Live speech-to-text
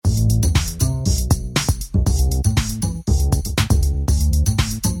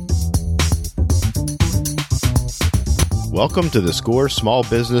Welcome to the SCORE Small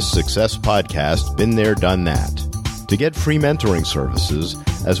Business Success Podcast, Been There, Done That. To get free mentoring services,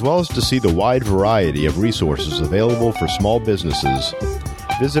 as well as to see the wide variety of resources available for small businesses,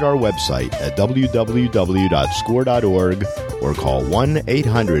 visit our website at www.score.org or call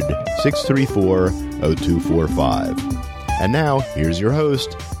 1-800-634-0245. And now, here's your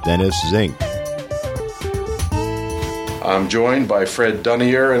host, Dennis Zink. I'm joined by Fred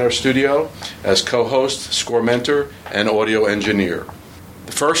Dunnier in our studio as co-host, SCORE mentor, and audio engineer.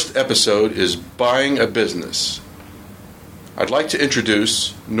 The first episode is Buying a Business. I'd like to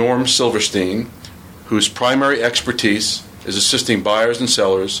introduce Norm Silverstein, whose primary expertise is assisting buyers and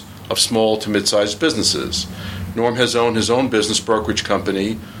sellers of small to mid-sized businesses. Norm has owned his own business brokerage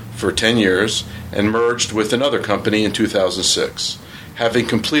company for 10 years and merged with another company in 2006. Having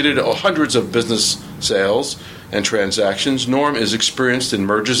completed hundreds of business sales and transactions, Norm is experienced in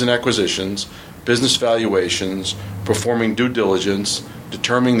mergers and acquisitions, business valuations, performing due diligence,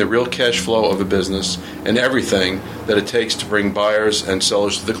 determining the real cash flow of a business, and everything that it takes to bring buyers and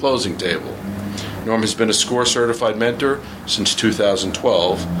sellers to the closing table. Norm has been a SCORE certified mentor since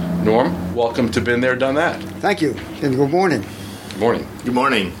 2012. Norm, welcome to Been There, Done That. Thank you, and good morning. Good morning. Good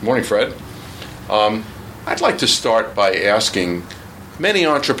morning. Good morning, Fred. I'd like to start by asking, many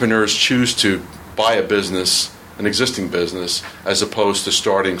entrepreneurs choose to buy a business, an existing business, as opposed to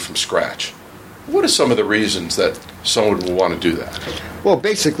starting from scratch. What are some of the reasons that someone will want to do that? Well,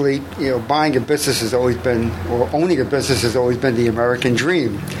 basically, buying a business has always been, or owning a business has always been the American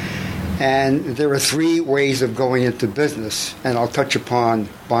dream. And there are three ways of going into business, and I'll touch upon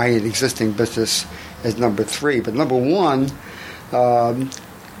buying an existing business as number three. But number one,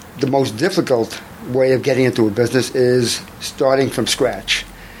 the most difficult way of getting into a business is starting from scratch.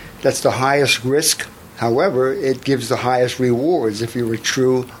 That's the highest risk. However, it gives the highest rewards if you're a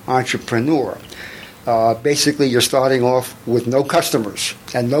true entrepreneur. Basically, you're starting off with no customers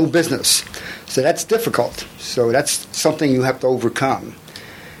and no business. So that's difficult. So that's something you have to overcome.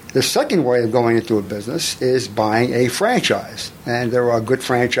 The second way of going into a business is buying a franchise. And there are good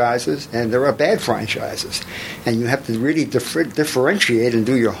franchises and there are bad franchises. And you have to really differentiate and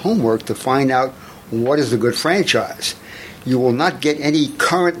do your homework to find out what is a good franchise. You will not get any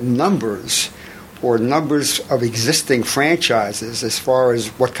current numbers or numbers of existing franchises as far as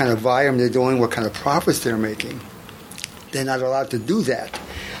what kind of volume they're doing, what kind of profits they're making. They're not allowed to do that.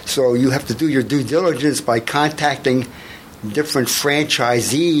 So you have to do your due diligence by contacting different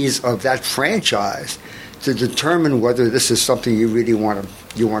franchisees of that franchise to determine whether this is something you really want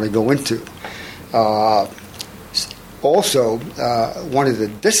to go into. Also, one of the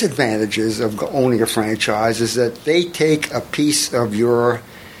disadvantages of owning a franchise is that they take a piece of your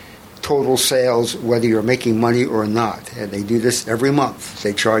total sales, whether you're making money or not. And they do this every month.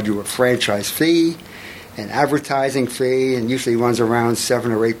 They charge you a franchise fee, an advertising fee, and usually runs around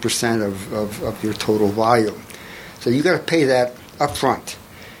 7 or 8% of your total volume. So you got to pay that up front.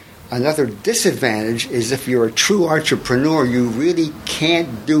 Another disadvantage is if you're a true entrepreneur, you really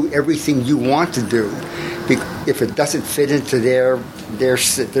can't do everything you want to do if it doesn't fit into their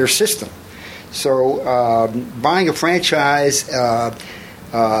system. So buying a franchise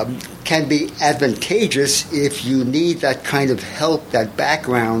can be advantageous if you need that kind of help, that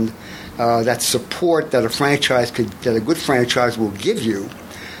background, that support that a good franchise will give you.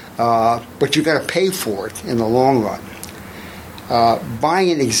 But you got to pay for it in the long run.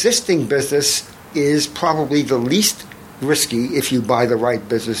 Buying an existing business is probably the least risky if you buy the right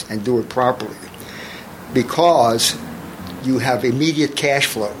business and do it properly, because you have immediate cash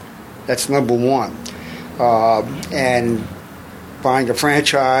flow. That's number one. And buying a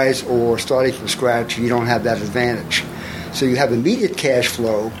franchise or starting from scratch, you don't have that advantage. So you have immediate cash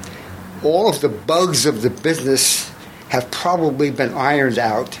flow. All of the bugs of the business have probably been ironed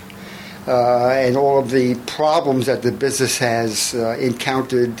out. And all of the problems that the business has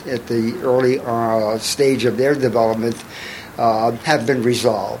encountered at the early stage of their development have been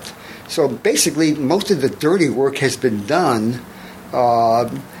resolved. So basically, most of the dirty work has been done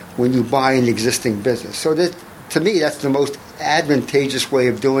when you buy an existing business. So that, to me, that's the most advantageous way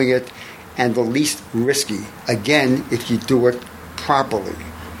of doing it and the least risky, again, if you do it properly.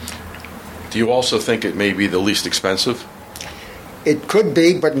 Do you also think it may be the least expensive? It could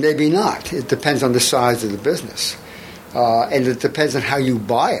be, but maybe not. It depends on the size of the business. And it depends on how you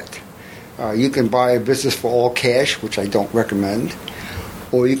buy it. You can buy a business for all cash, which I don't recommend.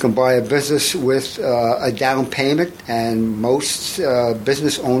 Or you can buy a business with a down payment, and most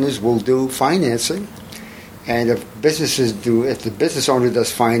business owners will do financing. And if the business owner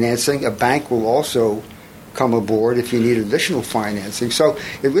does financing, a bank will also come aboard if you need additional financing. So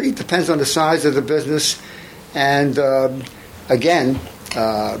it really depends on the size of the business And again,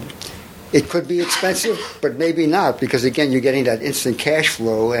 it could be expensive, but maybe not, because again, you're getting that instant cash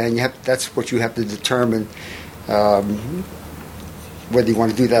flow, and that's what you have to determine whether you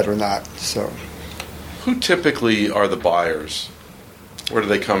want to do that or not. So, who typically are the buyers? Where do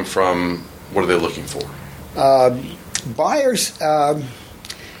they come from? What are they looking for? Buyers,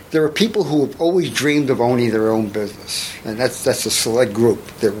 there are people who have always dreamed of owning their own business, and that's a select group.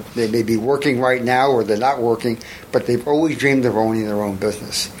 They may be working right now or they're not working, but they've always dreamed of owning their own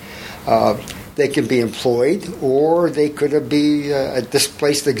business. They can be employed, or they could be a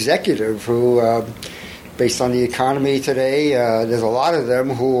displaced executive who, based on the economy today, there's a lot of them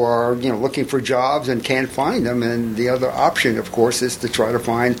who are looking for jobs and can't find them. And the other option, of course, is to try to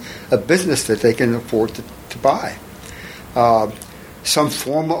find a business that they can afford to buy. Some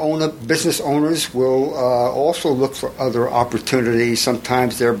former business owners will also look for other opportunities.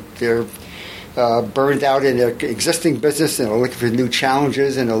 Sometimes they're burned out in their existing business and are looking for new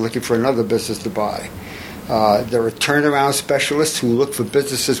challenges, and are looking for another business to buy. There are turnaround specialists who look for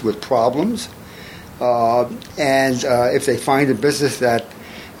businesses with problems, and if they find a business that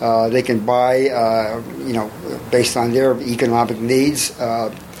they can buy, based on their economic needs,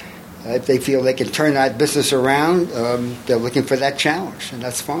 if they feel they can turn that business around, they're looking for that challenge, and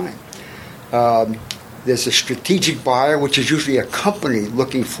that's fine. There's a strategic buyer, which is usually a company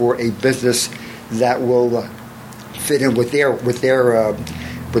looking for a business that will fit in with their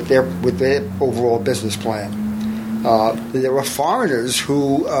overall business plan. There are foreigners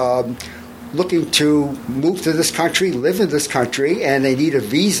who looking to move to this country, live in this country, and they need a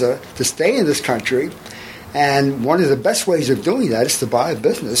visa to stay in this country. And one of the best ways of doing that is to buy a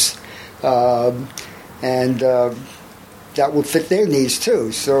business, that would fit their needs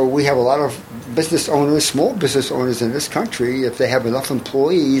too. So we have a lot of business owners, small business owners in this country. If they have enough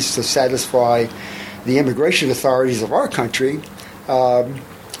employees to satisfy the immigration authorities of our country,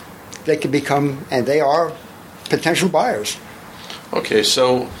 they can become, and they are, potential buyers. Okay,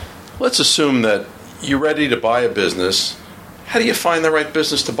 so let's assume that you're ready to buy a business. How do you find the right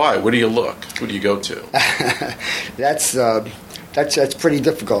business to buy? Where do you look? Who do you go to? That's pretty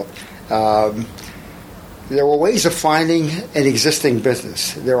difficult. There are ways of finding an existing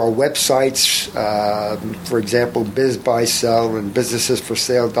business. There are websites, for example, BizBuySell and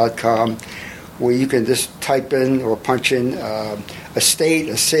businessesforsale.com, where you can just type in or punch in a state,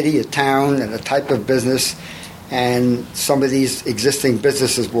 a city, a town, and a type of business, and some of these existing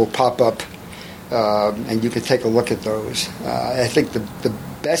businesses will pop up, and you can take a look at those. I think the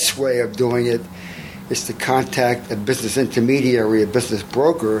best way of doing it is to contact a business intermediary, a business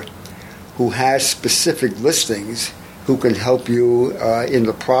broker, who has specific listings, who can help you in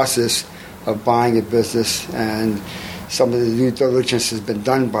the process of buying a business. And some of the due diligence has been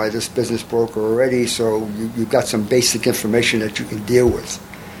done by this business broker already, so you've got some basic information that you can deal with.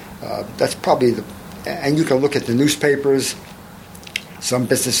 That's probably and you can look at the newspapers. Some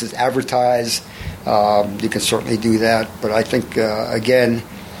businesses advertise. You can certainly do that. But I think, again,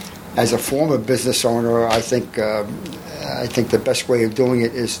 as a former business owner, I think the best way of doing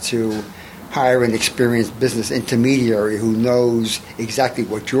it is to hire an experienced business intermediary who knows exactly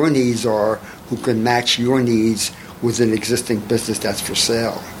what your needs are, who can match your needs with an existing business that's for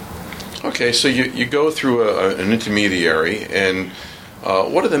sale. Okay, so you go through an intermediary, and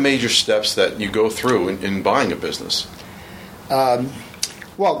what are the major steps that you go through in buying a business?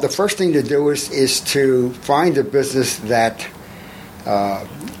 Well, the first thing to do is to find a business that,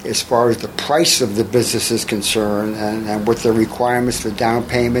 as far as the price of the business is concerned, and what the requirements for down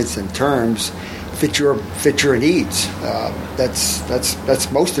payments and terms fit your needs.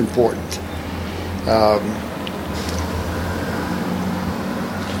 That's most important.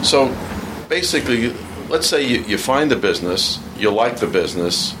 So basically, let's say you find a business, you like the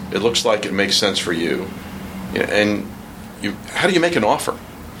business, it looks like it makes sense for you, and how do you make an offer?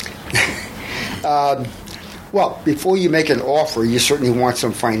 Well, before you make an offer, you certainly want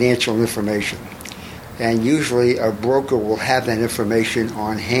some financial information. And usually a broker will have that information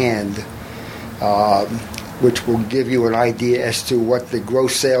on hand, which will give you an idea as to what the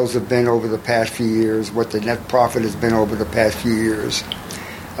gross sales have been over the past few years, what the net profit has been over the past few years.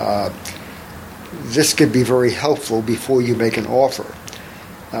 This could be very helpful before you make an offer.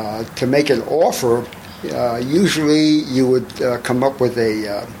 To make an offer, usually you would come up with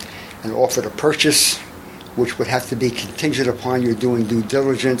an offer to purchase, which would have to be contingent upon your doing due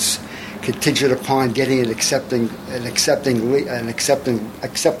diligence, contingent upon getting an acceptable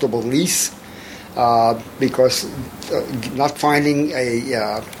lease, because not finding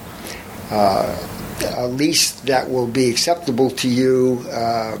a lease that will be acceptable to you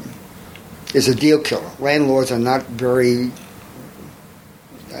is a deal killer. Landlords are not very,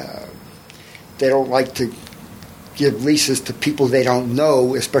 they don't like to give leases to people they don't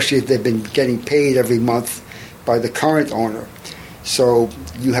know, especially if they've been getting paid every month by the current owner. So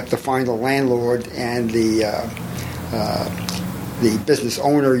you have to find a landlord, and the business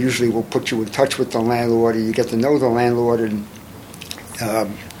owner usually will put you in touch with the landlord, and you get to know the landlord. And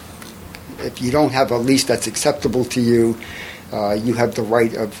if you don't have a lease that's acceptable to you, you have the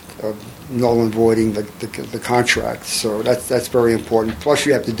right of null and voiding the contract. So that's very important. Plus,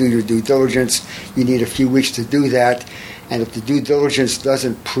 you have to do your due diligence. You need a few weeks to do that. And if the due diligence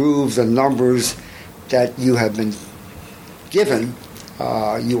doesn't prove the numbers that you have been given,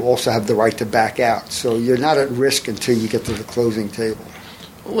 you also have the right to back out. So you're not at risk until you get to the closing table.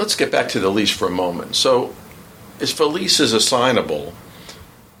 Well, let's get back to the lease for a moment. So if a lease is assignable,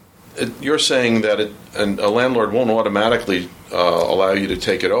 you're saying that a landlord won't automatically allow you to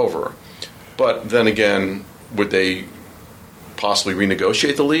take it over. But then again, would they possibly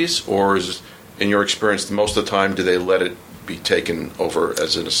renegotiate the lease? Or is, in your experience, most of the time, do they let it be taken over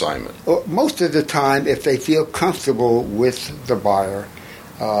as an assignment? Well, most of the time, if they feel comfortable with the buyer,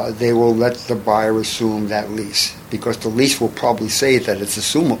 they will let the buyer assume that lease, because the lease will probably say that it's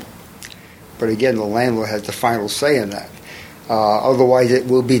assumable. But again, the landlord has the final say in that. Otherwise, it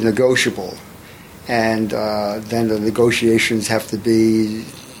will be negotiable, and then the negotiations have to be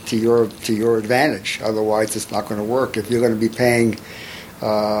to your advantage. Otherwise, it's not going to work. If you're going to be paying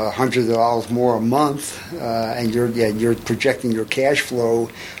hundreds of dollars more a month, and you're projecting your cash flow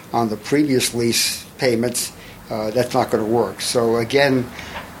on the previous lease payments, that's not going to work. So again,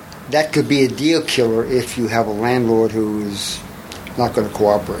 that could be a deal killer if you have a landlord who is not going to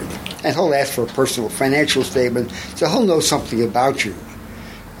cooperate. And he'll ask for a personal financial statement, so he'll know something about you.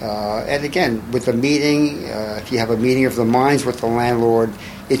 And again, with a meeting, if you have a meeting of the minds with the landlord,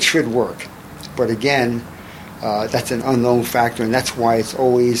 it should work. But again, that's an unknown factor, and that's why it's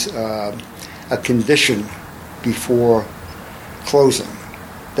always a condition before closing,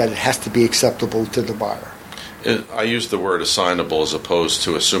 that it has to be acceptable to the buyer. I used the word assignable as opposed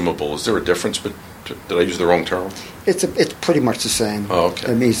to assumable. Is there a difference? But did I use the wrong term? It's pretty much the same. Oh,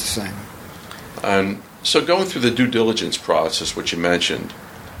 okay. It means the same. And so going through the due diligence process, which you mentioned,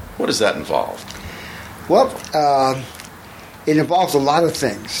 what does that involve? Well, it involves a lot of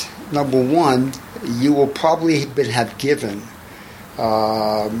things. Number one, you will probably have given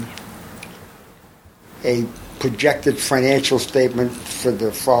a projected financial statement for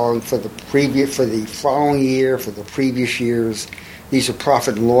the following year, for the previous years. These are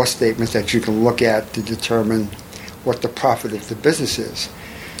profit and loss statements that you can look at to determine what the profit of the business is.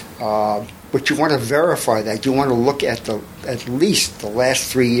 But you want to verify that. You want to look at least the last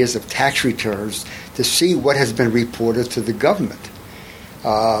 3 years of tax returns to see what has been reported to the government.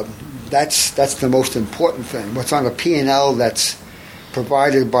 That's the most important thing. What's on a P&L that's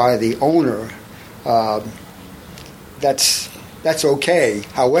provided by the owner, that's okay.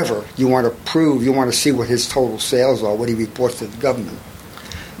 However, you want to see what his total sales are, what he reports to the government.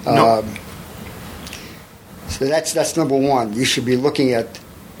 No. So that's number one. You should be looking at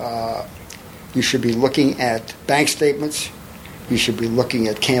bank statements. You should be looking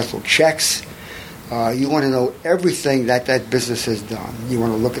at canceled checks. You want to know everything that business has done. You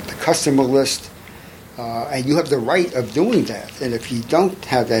want to look at the customer list, and you have the right of doing that. And if you don't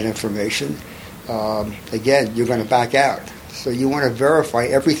have that information, again, you're going to back out. So you want to verify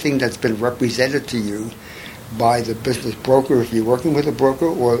everything that's been represented to you by the business broker, if you're working with a broker,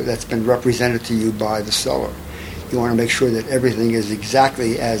 or that's been represented to you by the seller. You want to make sure that everything is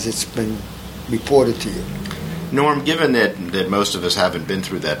exactly as it's been reported to you. Norm, given that most of us haven't been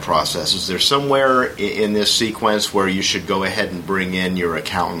through that process, is there somewhere in this sequence where you should go ahead and bring in your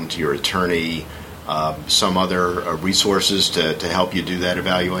accountant, your attorney, some other resources to help you do that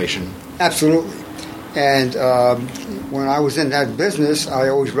evaluation? Absolutely. And when I was in that business, I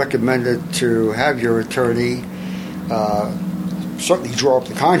always recommended to have your attorney certainly draw up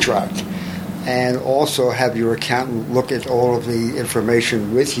the contract, and also have your accountant look at all of the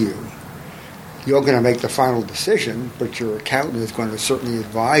information with you. You're going to make the final decision, but your accountant is going to certainly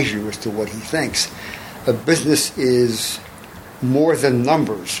advise you as to what he thinks. A business is more than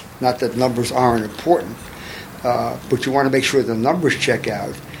numbers. Not that numbers aren't important, but you want to make sure the numbers check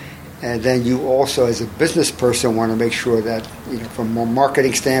out. And then you also, as a business person, want to make sure that, from a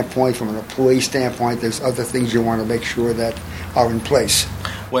marketing standpoint, from an employee standpoint, there's other things you want to make sure that are in place.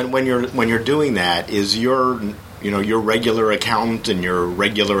 When you're doing that, is your regular accountant and your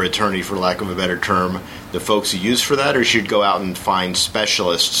regular attorney, for lack of a better term, the folks you use for that, or should you go out and find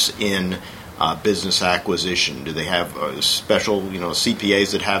specialists in business acquisition? Do they have special,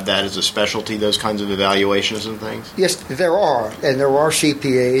 CPAs that have that as a specialty, those kinds of evaluations and things? Yes, there are. And there are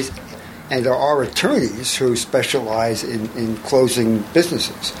CPAs and there are attorneys who specialize in closing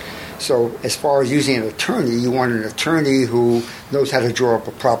businesses. So as far as using an attorney, you want an attorney who knows how to draw up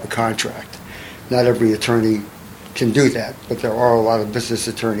a proper contract. Not every attorney can do that, but there are a lot of business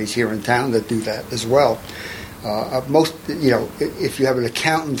attorneys here in town that do that as well. If you have an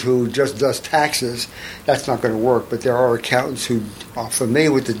accountant who just does taxes, that's not going to work. But there are accountants who are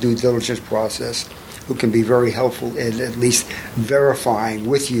familiar with the due diligence process who can be very helpful in at least verifying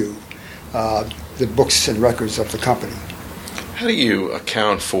with you the books and records of the company. How do you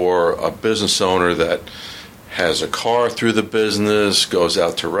account for a business owner that has a car through the business, goes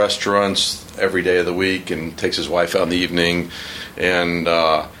out to restaurants every day of the week, and takes his wife out in the evening? And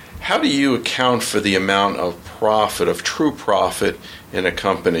how do you account for the amount of profit, of true profit, in a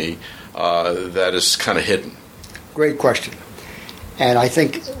company that is kind of hidden? Great question. And I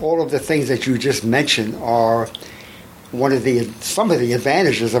think all of the things that you just mentioned are some of the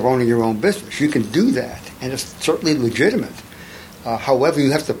advantages of owning your own business. You can do that, and it's certainly legitimate. However,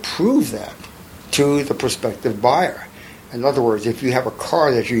 you have to prove that to the prospective buyer. In other words, if you have a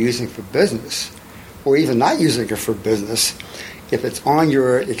car that you're using for business, or even not using it for business, if it's on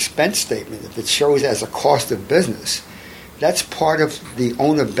your expense statement, if it shows as a cost of business, that's part of the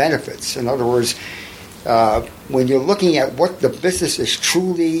owner benefits. In other words, when you're looking at what the business is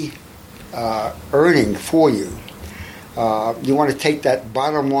truly earning for you, you want to take that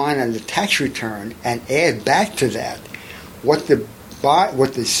bottom line on the tax return and add back to that what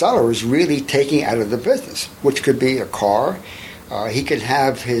the seller is really taking out of the business, which could be a car. He could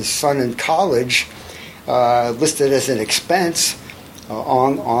have his son in college listed as an expense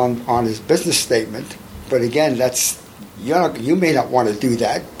on his business statement. But again, you may not want to do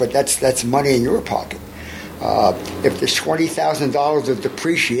that, but that's money in your pocket. If there's $20,000 of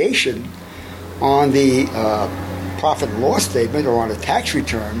depreciation on the profit and loss statement or on a tax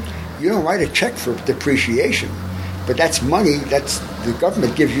return, you don't write a check for depreciation. But that's money. The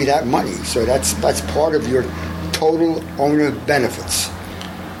government gives you that money, so that's part of your total owner benefits.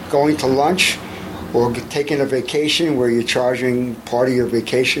 Going to lunch or taking a vacation where you're charging part of your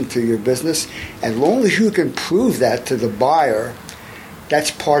vacation to your business, as long as you can prove that to the buyer, that's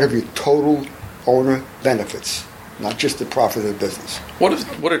part of your total owner benefits, not just the profit of the business.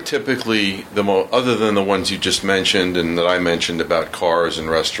 What are typically other than the ones you just mentioned and that I mentioned about cars and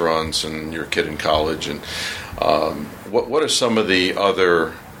restaurants and your kid in college, and what are some of the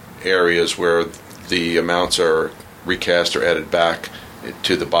other areas where the amounts are recast or added back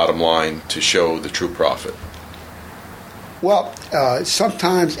to the bottom line to show the true profit? Well,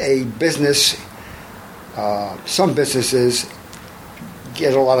 sometimes some businesses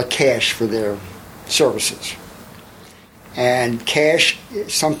get a lot of cash for their services. And cash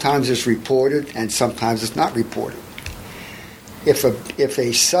sometimes is reported and sometimes it's not reported. If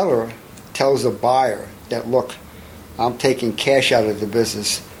a seller tells a buyer that, look, I'm taking cash out of the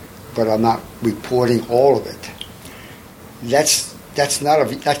business, but I'm not reporting all of it, that's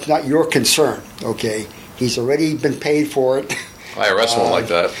not your concern. Okay, he's already been paid for it. IRS won't like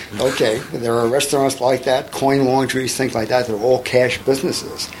that. Okay, there are restaurants like that, coin laundries, things like that. They're all cash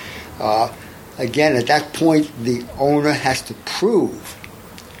businesses. Again, at that point, the owner has to prove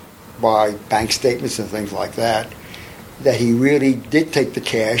by bank statements and things like that he really did take the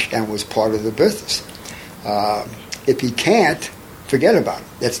cash and was part of the business. If he can't, forget about it.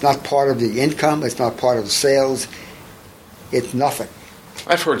 It's not part of the income. It's not part of the sales. It's nothing.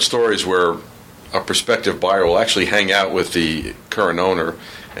 I've heard stories where a prospective buyer will actually hang out with the current owner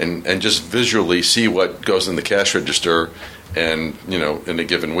and just visually see what goes in the cash register and in a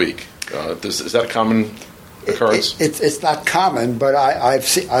given week. Is that a common occurrence? It's not common, but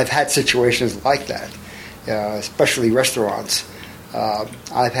I've had situations like that, especially restaurants.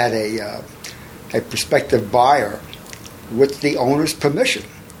 I've had a prospective buyer with the owner's permission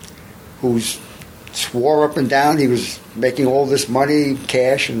who swore up and down he was making all this money,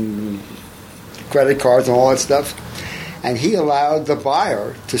 cash and credit cards and all that stuff, and he allowed the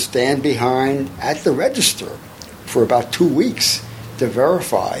buyer to stand behind at the register for about 2 weeks to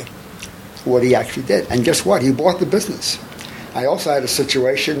verify what he actually did. And guess what? He bought the business. I also had a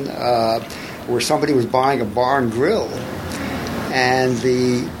situation where somebody was buying a bar and grill, and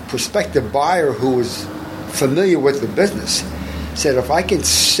the prospective buyer, who was familiar with the business, said, if I can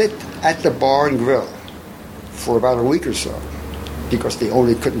sit at the bar and grill for about a week or so, because the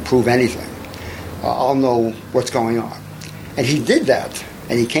owner couldn't prove anything, I'll know what's going on. And he did that.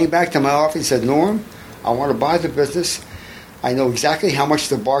 And he came back to my office and said, Norm, I want to buy the business. I know exactly how much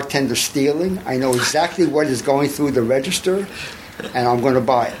the bartender's stealing. I know exactly what is going through the register, and I'm going to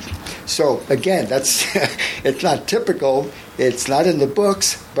buy it. So, again, that's it's not typical. It's not in the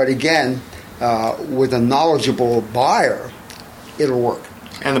books. But, again, with a knowledgeable buyer, it'll work.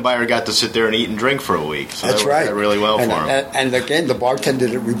 And the buyer got to sit there and eat and drink for a week. So that's that right. worked out really well for him. And, again, the bartender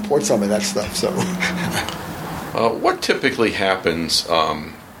didn't report some of that stuff. So, what typically happens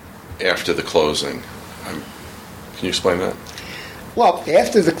after the closing? Can you explain that? Well,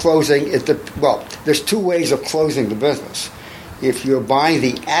 after the closing, there's two ways of closing the business. If you're buying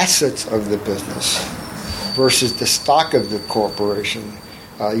the assets of the business versus the stock of the corporation,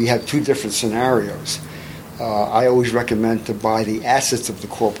 you have two different scenarios. I always recommend to buy the assets of the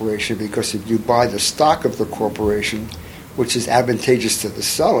corporation, because if you buy the stock of the corporation, which is advantageous to the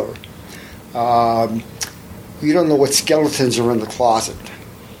seller, you don't know what skeletons are in the closet.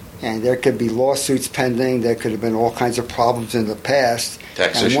 And there could be lawsuits pending. There could have been all kinds of problems in the past.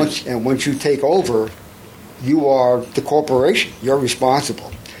 Tax issues. Once you take over, you are the corporation. You're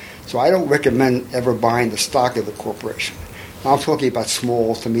responsible. So I don't recommend ever buying the stock of the corporation. Now, I'm talking about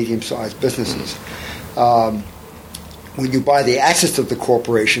small to medium-sized businesses. When you buy the assets of the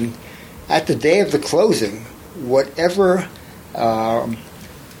corporation, at the day of the closing, whatever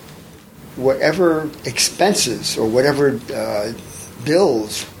expenses or whatever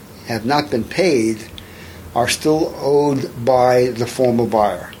bills have not been paid are still owed by the former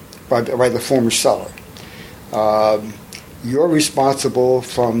buyer, by the former seller. You're responsible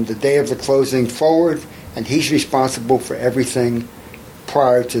from the day of the closing forward, and he's responsible for everything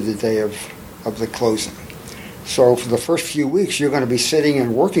prior to the day of the closing. So for the first few weeks, you're going to be sitting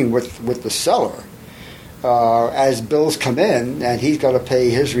and working with the seller as bills come in, and he's got to pay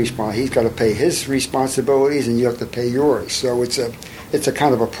his responsibilities, and you have to pay yours. So it's a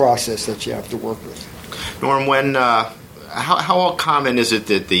kind of a process that you have to work with. Norm, how common is it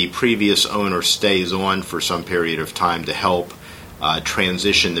that the previous owner stays on for some period of time to help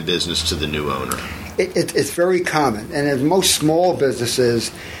transition the business to the new owner? It's very common, and in most small businesses,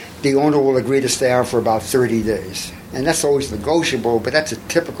 the owner will agree to stay on for about 30 days. And that's always negotiable, but that's a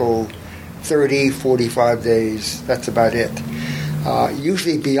typical 30, 45 days. That's about it.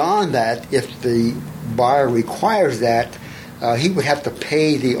 Usually beyond that, if the buyer requires that, he would have to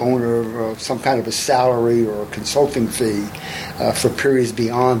pay the owner some kind of a salary or a consulting fee for periods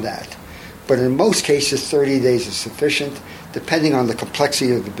beyond that. But in most cases, 30 days is sufficient, depending on the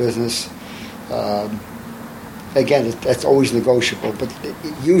complexity of the business. Again, that's always negotiable, but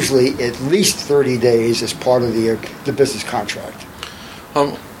usually at least 30 days is part of the business contract.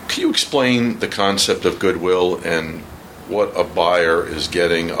 Can you explain the concept of goodwill and what a buyer is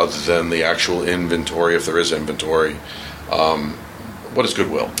getting other than the actual inventory, if there is inventory? What is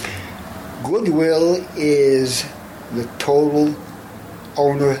goodwill? Goodwill is the total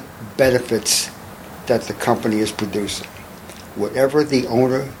owner benefits that the company is producing. Whatever the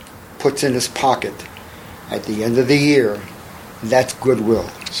owner puts in his pocket at the end of the year, that's goodwill.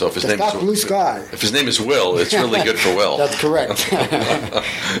 So if his name is blue sky. If his name is Will, it's really good for Will. That's correct.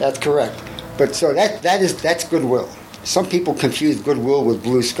 That's correct. But so that's goodwill. Some people confuse goodwill with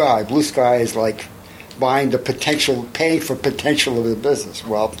blue sky. Blue sky is like buying the potential, paying for potential of the business.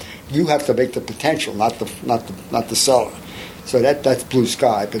 Well, you have to make the potential, not the seller. So that's blue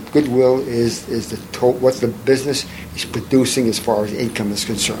sky. But goodwill is what the business is producing as far as income is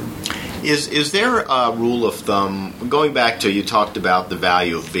concerned. Is there a rule of thumb, going back to, you talked about the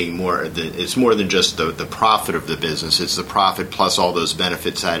value of being it's more than just the profit of the business, it's the profit plus all those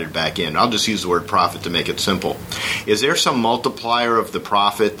benefits added back in. I'll just use the word profit to make it simple. Is there some multiplier of the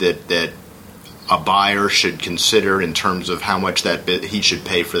profit that a buyer should consider in terms of how much he should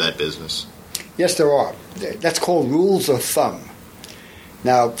pay for that business? Yes, there are. That's called rules of thumb.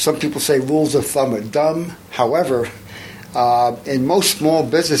 Now, some people say rules of thumb are dumb. However, in most small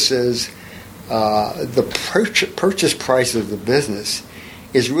businesses, the purchase price of the business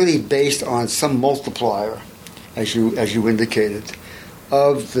is really based on some multiplier, as you indicated,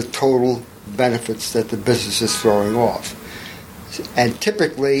 of the total benefits that the business is throwing off. And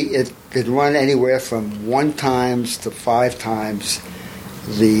typically, it could run anywhere from 1 times to 5 times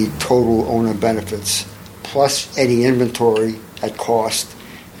the total owner benefits, plus any inventory at cost,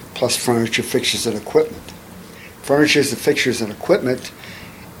 plus furniture, fixtures, and equipment. Furniture, fixtures, and equipment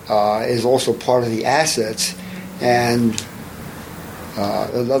is also part of the assets. And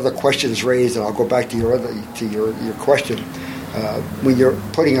another question is raised, and I'll go back to your question. When you're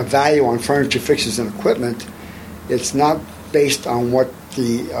putting a value on furniture, fixtures, and equipment, it's not based on what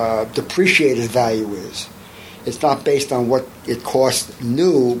the depreciated value is. It's not based on what it costs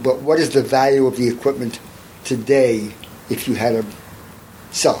new, but what is the value of the equipment today if you had to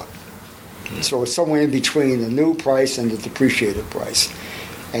sell it. So it's somewhere in between the new price and the depreciated price.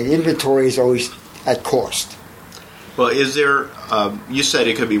 And inventory is always at cost. Well, is there, you said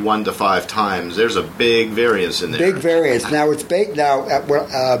it could be 1 to 5 times. There's a big variance in there. Big variance. Now,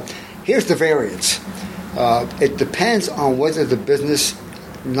 here's the variance. It depends on whether the business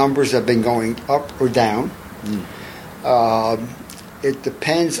numbers have been going up or down. It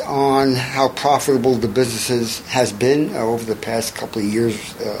depends on how profitable the business has been over the past couple of years,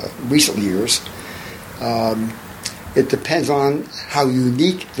 recent years. It depends on how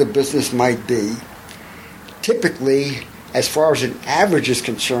unique the business might be. Typically, as far as an average is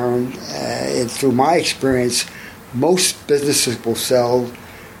concerned, and through my experience, most businesses will sell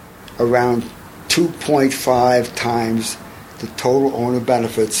around 2.5 times the total owner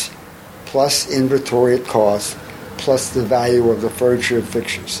benefits plus inventory at cost plus the value of the furniture and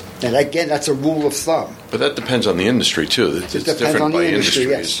fixtures. And again, that's a rule of thumb. But that depends on the industry, too. It's different by industries.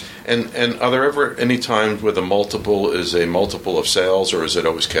 Yes. And are there ever any times where the multiple is a multiple of sales, or is it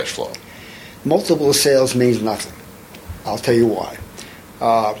always cash flow? Multiple of sales means nothing. I'll tell you why.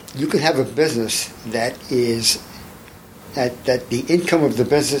 You can have a business that the income of the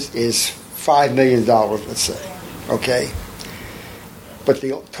business is $5 million, let's say, okay? But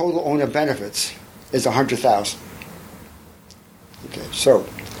the total owner benefits is $100,000. Okay, so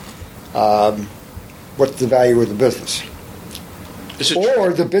what's the value of the business?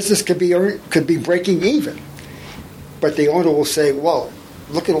 Or the business could be breaking even, but the owner will say, "Well,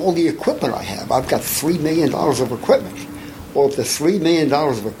 look at all the equipment I have. I've got $3 million of equipment." Well, if the $3 million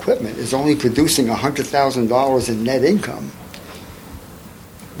of equipment is only producing $100,000 in net income,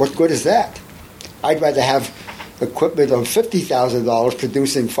 what good is that? I'd rather have equipment of $50,000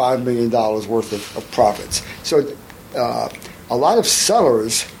 producing $5 million worth of profits. So a lot of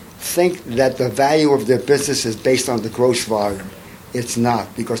sellers think that the value of their business is based on the gross volume. It's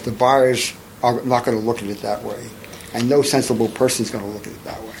not, because the buyers are not going to look at it that way. And no sensible person is going to look at it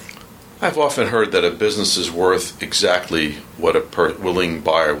that way. I've often heard that a business is worth exactly what a willing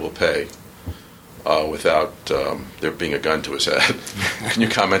buyer will pay without there being a gun to his head. Can you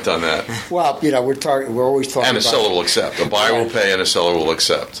comment on that? Well, we're always talking about... And a seller will accept. A buyer will pay and a seller will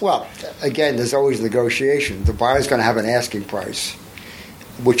accept. Well, again, there's always negotiation. The buyer's going to have an asking price,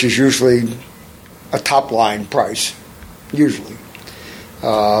 which is usually a top-line price, usually.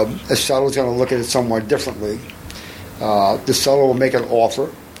 A seller's going to look at it somewhat differently. The seller will make an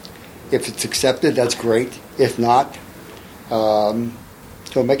offer. If it's accepted, that's great. If not,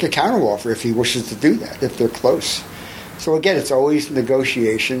 he'll make a counteroffer if he wishes to do that, if they're close. So again, it's always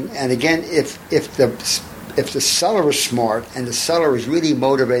negotiation. And again, if the seller is smart and the seller is really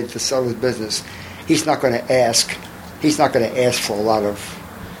motivated to sell his business, he's not going to ask. He's not going to ask for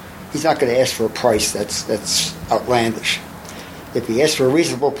He's not going to ask for a price that's outlandish. If he asks for a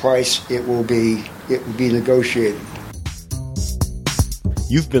reasonable price, it will be negotiated.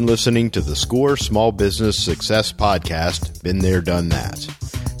 You've been listening to the SCORE Small Business Success Podcast, Been There, Done That.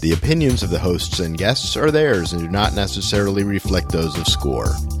 The opinions of the hosts and guests are theirs and do not necessarily reflect those of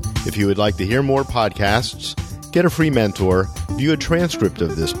SCORE. If you would like to hear more podcasts, get a free mentor, view a transcript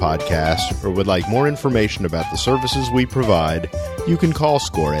of this podcast, or would like more information about the services we provide, you can call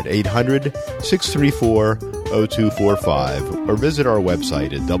SCORE at 800-634-0245 or visit our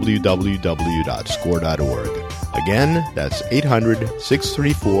website at www.score.org. Again, that's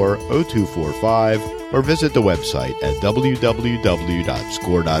 800-634-0245 or visit the website at www.score.org.